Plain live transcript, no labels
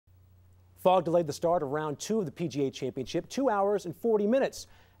Fog delayed the start of round 2 of the PGA Championship 2 hours and 40 minutes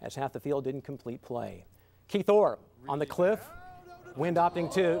as half the field didn't complete play. Keith Orr on the cliff, wind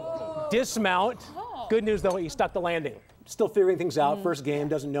opting to dismount. Good news though, he stuck the landing. Still figuring things out. First game,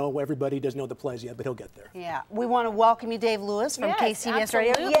 doesn't know everybody, doesn't know the plays yet, but he'll get there. Yeah, we want to welcome you, Dave Lewis from KCBS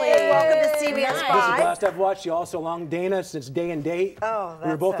Radio. Absolutely. Yay, welcome to CBS 5. This is the last I've watched you also along Dana since day and date. Oh,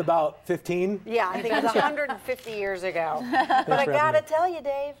 we were both about 15. Yeah, I think it was 150 years ago. But I got to tell you,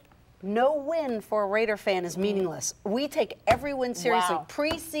 Dave, no win for a Raider fan is meaningless. We take every win seriously. Wow.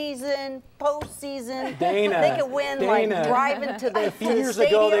 Preseason, postseason. Dana, they can win like driving to the A few years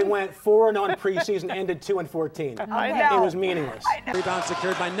ago, they went 4-0 in preseason, ended 2-14. I know. It was meaningless. Rebound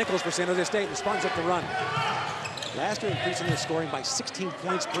secured by Nichols for San Jose State and spawns up the run. Last year, increasing their scoring by 16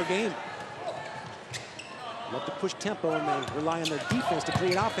 points per game. Love to push tempo, and they rely on their defense to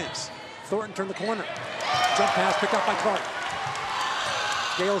create offense. Thornton turned the corner. Jump pass picked up by Clark.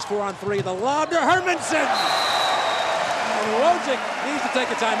 Gales 4-on-3. The lob to Hermanson. And Wojcik needs to take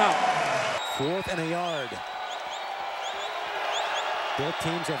a timeout. 4th and a yard. Both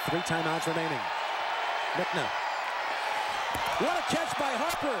teams have 3 timeouts remaining. Mickna. What a catch by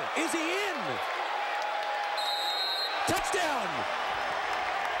Harper. Is he in? Touchdown.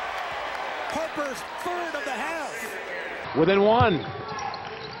 Harper's 3rd of the half. Within 1.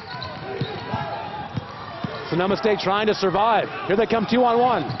 Sonoma State trying to survive. Here they come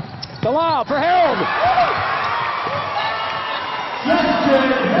 2-on-1. The lob for Harold.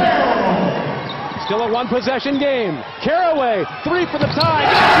 Still a 1-possession game. Caraway, 3 for the tie.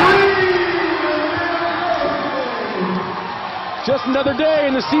 Just another day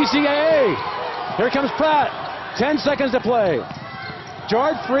in the CCAA. Here comes Pratt. 10 seconds to play.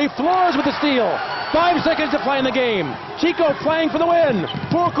 George free, Flores with the steal. 5 seconds to play in the game. Chico playing for the win.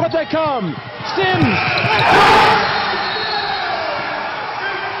 Full court they come. Sims.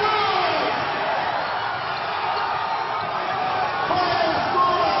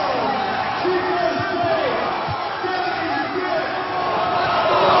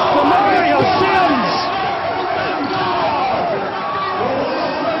 Mario Sims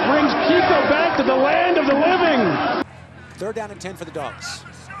brings Chico back to the land of the living. 3rd down and 10 for the Dogs.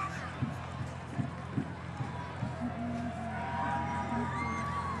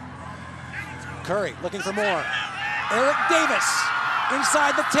 Curry looking for more. Eric Davis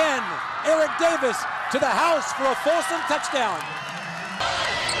inside the 10. Eric Davis to the house for a Folsom touchdown.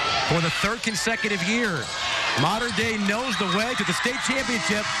 For the 3rd consecutive year, Modern Day knows the way to the state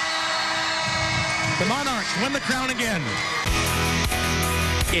championship. The Monarchs win the crown again.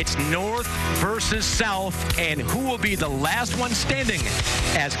 It's North versus South, and who will be the last one standing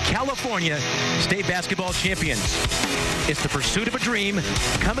as California state basketball champions? It's the pursuit of a dream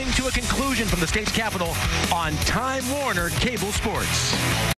coming to a conclusion from the state's capital on Time Warner Cable Sports.